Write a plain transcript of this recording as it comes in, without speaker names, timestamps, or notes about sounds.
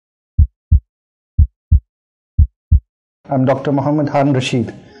I'm Dr. Mohammed Haroon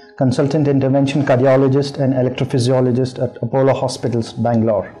Rashid, Consultant Intervention Cardiologist and Electrophysiologist at Apollo Hospitals,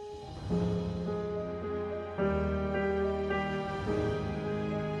 Bangalore.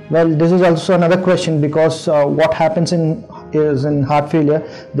 Well, this is also another question because what happens in heart failure,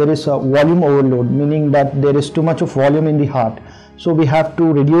 there is a volume overload, meaning that there is too much of volume in the heart. So we have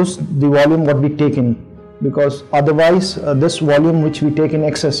to reduce the volume what we take in, because otherwise this volume which we take in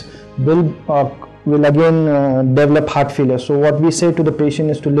excess will again develop heart failure. So what we say to the patient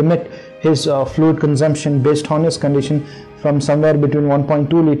is to limit his fluid consumption based on his condition from somewhere between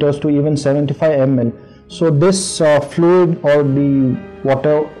 1.2 liters to even 75 ml. So this fluid or the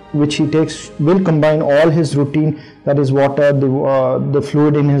water which he takes will combine all his routine, that is water, the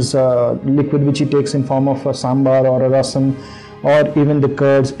fluid in his liquid which he takes in form of a sambar or a rasam or even the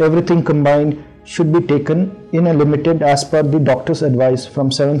curds, everything combined should be taken in a limited, as per the doctor's advice,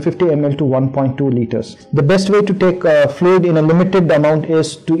 from 750 ml to 1.2 liters. The best way to take fluid in a limited amount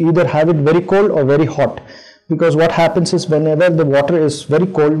is to either have it very cold or very hot, because what happens is whenever the water is very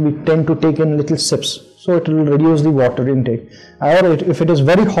cold, we tend to take in little sips, so it will reduce the water intake. However, if it is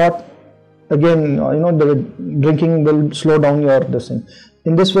very hot, again the drinking will slow down your this thing.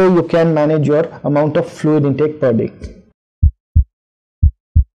 In this way you can manage your amount of fluid intake per day.